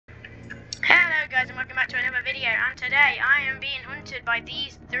to another video, and today I am being hunted by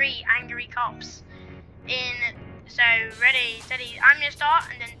these three angry cops. So ready, steady, I'm gonna start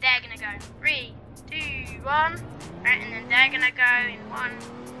and then they're gonna go. 3, 2, 1. Right, and then they're gonna go in 1,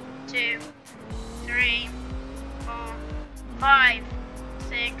 2, 3, 4, 5,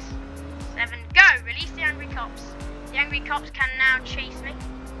 6, 7, go! Release the angry cops. The angry cops can now chase me.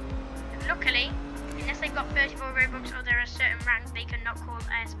 Luckily, unless they've got 34 Robux or they're a certain rank, they cannot call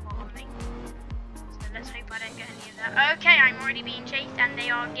air support on me. So let's hope I don't get any of that. Okay, I'm already being chased and they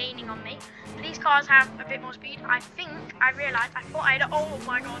are gaining on me. These cars have a bit more speed. I realised, I thought I had, oh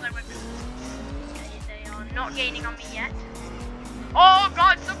my god, I went. Okay, they are not gaining on me yet. Oh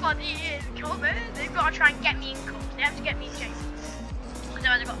god, somebody is coming. They've got to try and get me in cuffs. They have to get me in jail.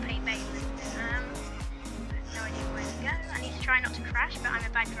 Otherwise I've got to pay bail. No idea where to go. I need to try not to crash, but I'm a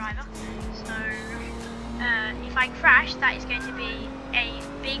bad driver. So, if I crash, that is going to be a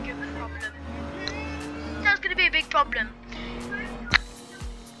big problem. That's going to be a big problem.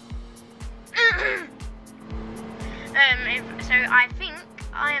 So I think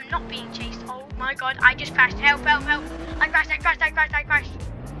I am not being chased. Oh my god, I just crashed. Help, help, help. I crashed.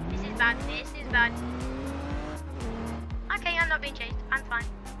 This is bad. Okay, I'm not being chased. I'm fine.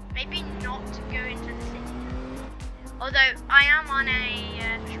 Maybe not go into the city. Although I am on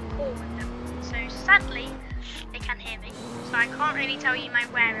a call with them. So sadly, they can hear me. So I can't really tell you my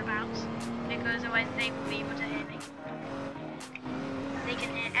whereabouts. Because otherwise they will be able to hear me. They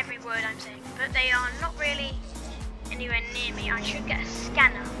can hear every word I'm saying. But they are not really anywhere near me. I should get a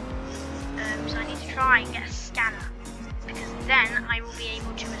scanner. So I need to try and get a scanner. Because then I will be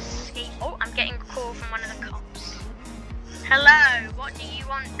able to escape. Oh, I'm getting a call from one of the cops. Hello, what do you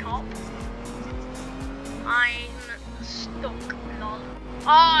want, cop? I'm stuck, lol.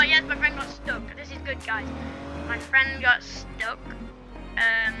 Oh yes, my friend got stuck. This is good, guys. My friend got stuck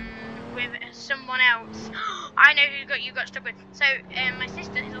with someone else. I know who you got stuck with. So my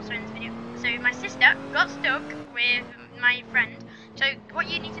sister is also in this video. So my sister got stuck with my friend. So what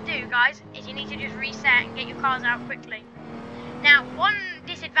you need to do, guys, is you need to just reset and get your cars out quickly. Now, one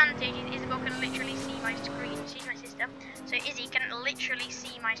disadvantage is Isabel can literally see my screen. She's my sister, so Izzy can literally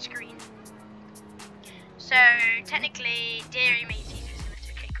see my screen. So technically, dearie me,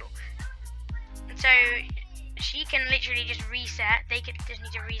 okay, cool. And so she can literally just reset. They can just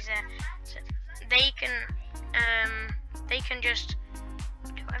need to reset. So they can just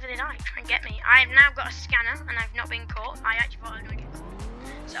do whatever they like, try and get me. I've now got a scanner and I've not been caught. I actually thought I was going to get caught.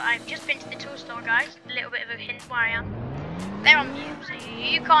 So I've just been to the tool store, guys. A little bit of a hint where I am. They're on mute, so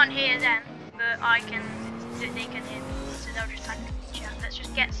you can't hear them, but they can hear me. So they'll just type in the chat. Let's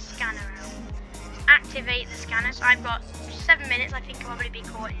just get scanner out. Activate the scanner. So I've got 7 minutes. I think I'll probably be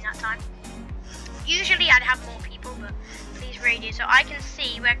caught in that time. Usually I'd have more people, but please radius. So I can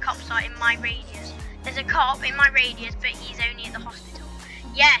see where cops are in my radius. There's a cop in my radius, but he's only at the hospital.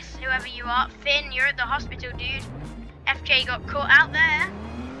 Yes, whoever you are. Finn, you're at the hospital, dude. FJ got caught out there.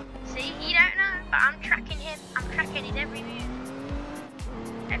 See, you don't know, but I'm tracking him. I'm tracking his every move.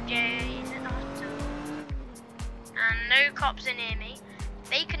 FJ is at the hospital. And no cops are near me.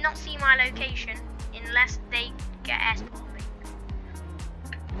 They cannot see my location unless they get air support on me.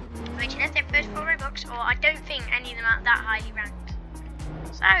 Which, unless they're first 4 Robux, or I don't think any of them are that highly ranked.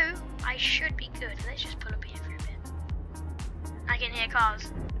 So, I should be good. Let's just pull up here for a bit. I can hear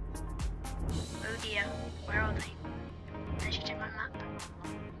cars. Oh dear, where are they? Let's just check my map.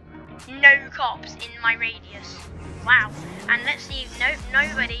 No cops in my radius. Wow. And let's see if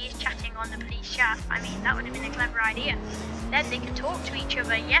nobody is chatting on the police chat. I mean, that would have been a clever idea. Then they can talk to each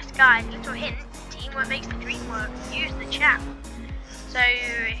other. Yes, guys, little hint. Teamwork makes the dream work. Use the chat. So,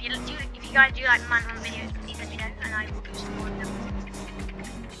 if you guys do like Manhunt videos, please let me know and I will post more of them.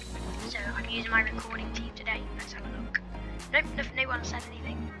 So, I'm using my recording team today. Let's have a look. Nope, no one said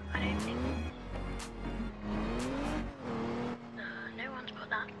anything. I don't think. No one's put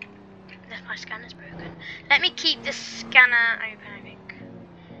that. My scanner's broken. Let me keep the scanner open, I think.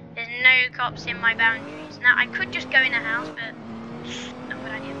 There's no cops in my boundaries. Now, I could just go in a house, but not a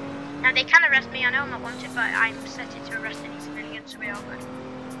good idea. Now, they can arrest me. I know I'm not wanted, but I'm set it to arrest any civilians, so we are good.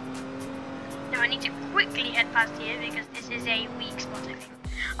 Now, I need to quickly head past here because this is a weak spot, I think.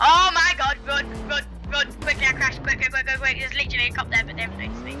 Oh my god, run. Quickly, I crashed. Quick. There's literally a cop there, but they haven't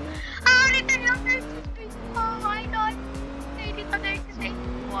noticed me. Oh, they did not notice me. Oh my god. They did not notice me.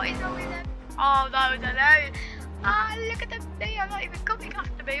 What is wrong with them? Oh no, I don't know. Ah, look at them. They are not even coming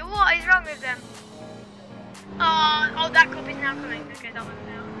after me. What is wrong with them? Oh, that cop is now coming. Okay, that one's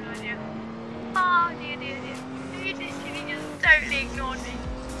now. No idea. Oh, dear. He just totally ignored me.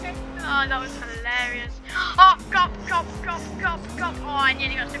 Oh, that was hilarious. Oh, cop. Oh, I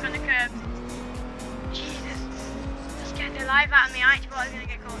nearly got stuck on the curb. life out of me. I actually thought I was going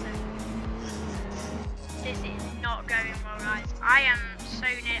to get caught there. This is not going well, guys. I am so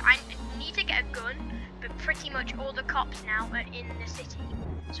near. I need to get a gun, but pretty much all the cops now are in the city.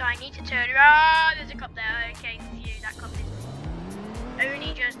 So I need to turn around. Ah, there's a cop there. Okay, phew, that cop is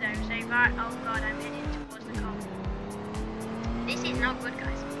only just there. So right, oh god, I'm heading towards the cop. This is not good,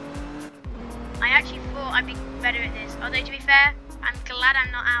 guys. I actually thought I'd be better at this. Although, to be fair, I'm glad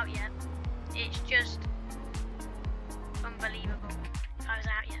I'm not out yet. It's just unbelievable if I was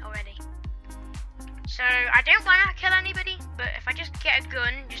out yet already. So, I don't want to kill anybody, but if I just get a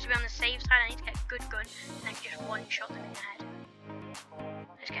gun, just to be on the safe side, I need to get a good gun, and I can just one-shot them in the head.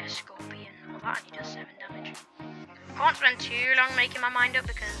 Let's get a scorpion. Well, that only does 7 damage. I can't spend too long making my mind up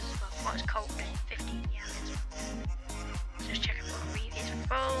because, well, what's Colt doing? 15, yeah, that's fine. Just check if what it's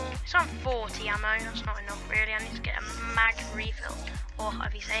full. It's on 40 ammo, that's not enough really. I need to get a mag refill, or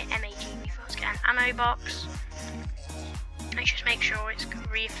however you say it, MAG refill. Let's get an ammo box. Let's just make sure it's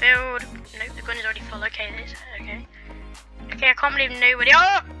refilled. Nope, the gun is already full. Okay, this. Okay. Okay, I can't believe nobody.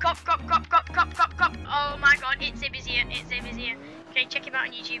 Oh, cop. Oh my god, it's Ibis here. Okay, check him out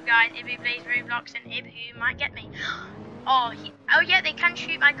on YouTube, guys. Ibu plays Roblox, and Ibu might get me. Oh yeah, they can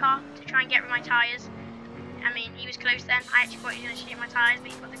shoot my car to try and get rid of my tires. I mean, he was close then. I actually thought he was going to shoot my tires,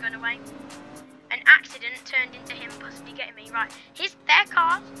 but he put the gun away. An accident turned into him possibly getting me. Right, their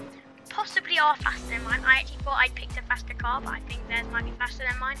cars possibly are faster than mine. I actually thought I'd picked a faster car, but I think theirs might be faster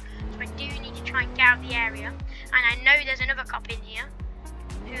than mine. So I do need to try and get out of the area. And I know there's another cop in here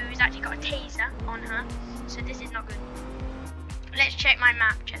who's actually got a taser on her. So this is not good. Let's check my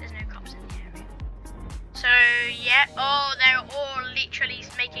map. Check there's no cops in the area. So yeah, oh, they're all literally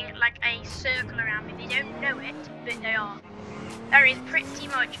making like a circle around me. They don't know it, but they are. There is pretty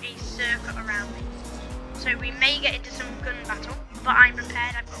much a circle around me. So we may get into some gun battle, but I'm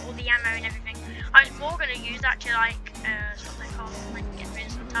prepared. I've got all the ammo and everything. I was more going to use that to like stop their car, like get rid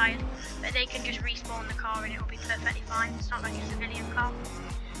of some tires. But they can just respawn the car and it will be perfectly fine. It's not like a civilian car.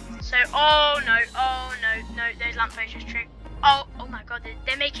 So, oh no, those lampposts just true. Oh my god,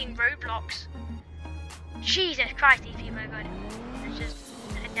 they're making roadblocks. Jesus Christ, these people are good. Let's just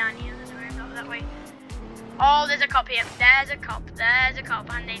head down here. There's a roadblock that way. Oh, there's a cop here. There's a cop,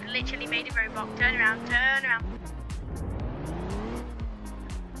 and they've literally made a roadblock. Turn around. Turn around.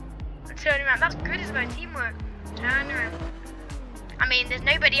 That's good as well, teamwork. Turn around. I mean, there's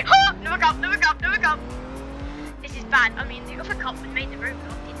nobody. Oh, another cop. This is bad. I mean, the other cop that made the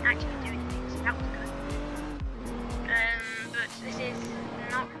roadblock didn't actually do anything, so that was good. But this is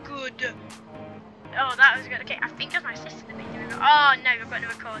not good. Oh, that was good. Okay, I think that's my sister that made the roadblock. Oh no, I've got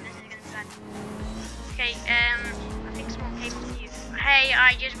another call. This is gonna be bad. Okay, I think someone came up to you. Hey,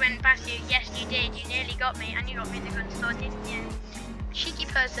 I just went past you. Yes, you did. You nearly got me, and you got me the gun sorted. Yeah. Cheeky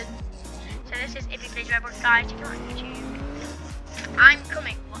person. So this is if you play Roblox, guys. Check it out on YouTube. I'm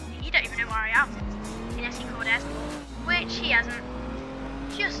coming. What? You don't even know where I am. Unless he called us, which he hasn't.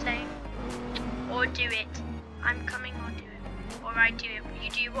 Just saying. Or do it. I'm coming or do it. Or I do it. You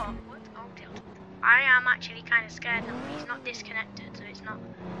do what? What? Oh, dear. I am actually kind of scared now. He's not disconnected, so it's not.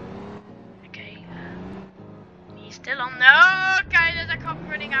 Okay, he's still on there. Okay, there's a cop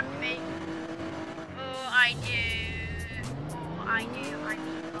running after me. Oh, I mean,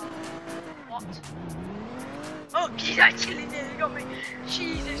 what? Oh, she's actually nearly got me.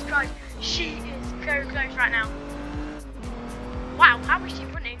 Jesus Christ, she is so close right now. Wow, how is she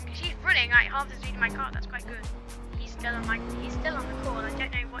running? She's running like half the speed of my car. That's quite good. He's still on the call. I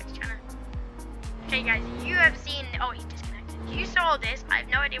don't know what he's trying to. Okay, guys, you have seen. Oh, he's disconnected. You saw this. I have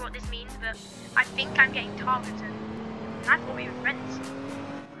no idea what this means, but I think I'm getting targeted. And I thought we were friends.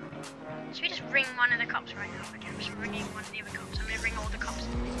 Should we just ring one of the cops right now? Okay, I'm just ringing one of the other cops. I'm going to ring all the cops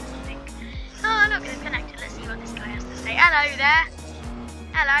in this, I think. Oh, look, they're connected. Let's see what this guy has to say. Hello there.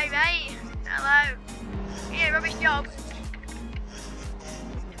 Hello, mate. Hello. Yeah, rubbish job.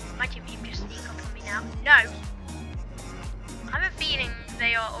 Imagine him just sneak up on me now. No. I have a feeling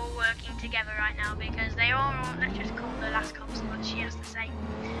they are all working together right now because they are all, let's just call the last cop, see what she has to say.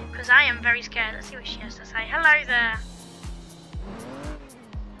 Because I am very scared. Let's see what she has to say. Hello there.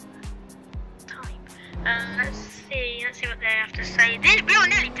 Let's see what they have to say. We are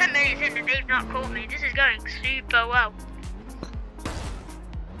nearly 10 minutes in and they've not caught me. This is going super well.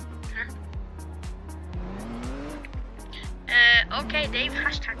 Huh? Okay, they've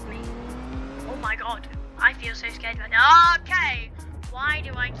hashtagged me. Oh my god, I feel so scared right now. Okay, why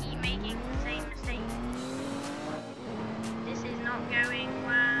do I keep making the same mistake? This is not going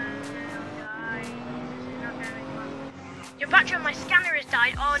well, guys. This is not going well. Your battery on my scanner has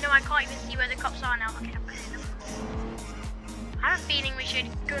died. Oh no, I can't even see where the cops are now. Okay, I'm getting them. I have a feeling we should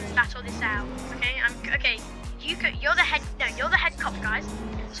gun battle this out. Okay, okay. you're the head. No, you're the head cop, guys.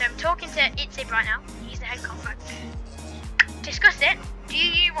 So I'm talking to Itzib right now. He's the head cop. Right? Discuss it. Do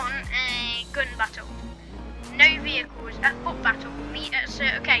you want a gun battle? No vehicles. A foot battle. Meet at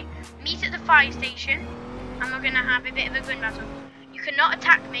meet at the fire station, and we're gonna have a bit of a gun battle. You cannot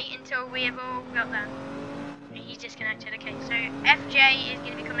attack me until we have all got there. He's disconnected. Okay, so FJ is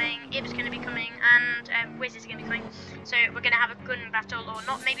going to be coming, Ib's going to be coming, and Wiz is going to be coming. So we're going to have a gun battle, or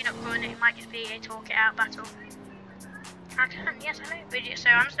not, maybe not gun, it might just be a talk it out battle. I can, yes, I know. So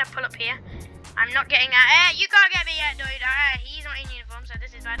I'm just going to pull up here. I'm not getting out. You can't get me yet, dude. He's not in uniform, so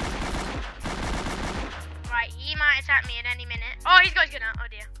this is bad. Right, he might attack me at any minute. Oh, he's got his gun out. Oh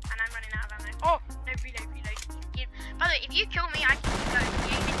dear. And I'm running out of ammo. Oh, no, reload. By the way, if you kill me, I can go.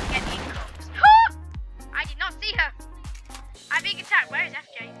 You aim to get me in cups. I did not see her. I'm being attacked. Where is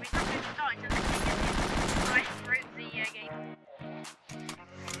FJ? We're not going to start until FJ gets in. So I wrote the game.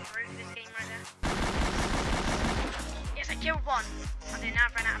 I wrote this game right there. Yes, I killed one. I did now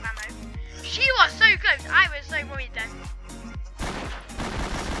run out of ammo. She was so close. I was so worried then.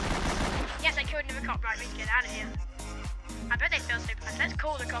 Yes, I killed another cop. Right, we can get out of here. I bet they feel so bad. Let's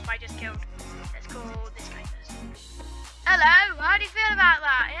call the cop I just killed. Let's call this guy first. Hello, how do you feel about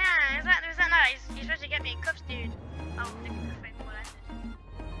that? Yeah, is that nice? You're supposed to get me in cuffs, dude. Oh, look at the phone call ended.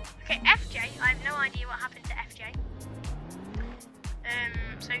 Okay, FJ, I have no idea what happened to FJ.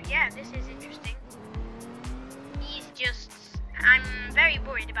 So yeah, this is interesting. He's just, I'm very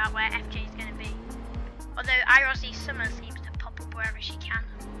worried about where FJ is going to be. Although IRC Summer seems to pop up wherever she can.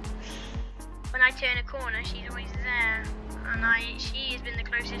 When I turn a corner, she's always there. And she has been the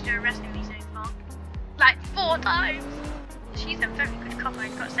closest to arresting me so far. Like 4 times. She's a very good cop,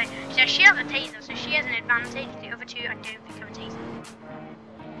 I've got to say. So she has a taser, so she has an advantage. The other two, I don't think have a taser.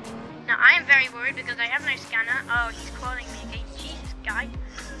 Now I am very worried because I have no scanner. Oh, he's calling me again. Jesus, guy.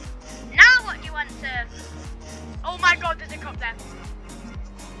 Now what do you want, sir? Oh my God, there's a cop there.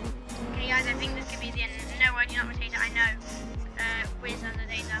 Okay, guys, I think this could be the end. No, I do not have a taser. I know. Wiz has a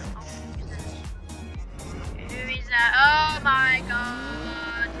taser. Oh, who's that? Who is that? Oh my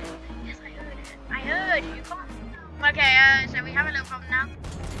God. I heard you. Come on. Okay, so we have a little problem now.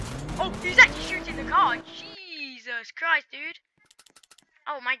 Oh, he's actually shooting the car. Jesus Christ, dude.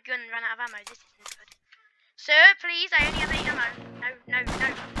 Oh, my gun ran out of ammo. This isn't good. Sir, please, I only have 8 ammo. No.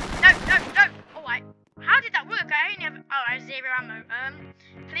 Oh, how did that work? I only have, I have 0 ammo.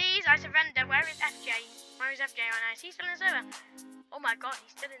 Please, I surrender. Where is FJ? Where is FJ right now? Is he still in the server? Oh my God,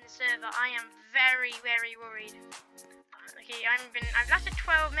 he's still in the server. I am very, very worried. Okay, I've lasted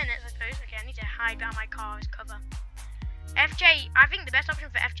 12 minutes, I suppose. Okay, I need to hide behind my car as cover. FJ, I think the best option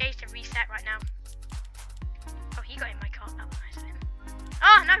for FJ is to reset right now. Oh, he got in my car. That was nice of him.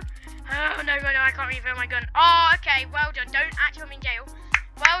 Oh, no. Oh, no, I can't refill my gun. Oh, okay, well done. Don't actually put me in jail.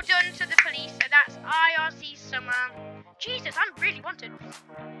 Well done to the police. So that's IRC Summer. Jesus, I'm really wanted.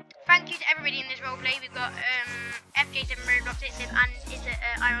 Thank you to everybody in this roleplay. We've got FJ7 Roblox, and it's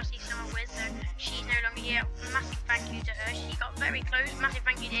IRC Summer Wiz, so she's no longer here. Massive thank you to her. She got very close. Massive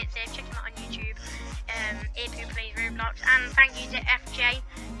thank you to Itzib. Check him out on YouTube. Ib who plays Roblox. And thank you to FJ.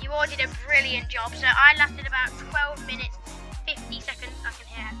 You all did a brilliant job. So I lasted about 12 minutes, 50 seconds. I can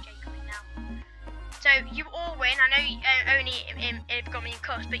hear FJ coming now. So you all win. I know only Ib got me in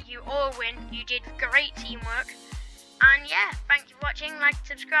cuffs, but you all win. You did great teamwork. And yeah, thank you for watching, like,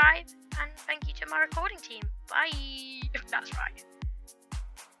 subscribe, and thank you to my recording team. Bye. That's right.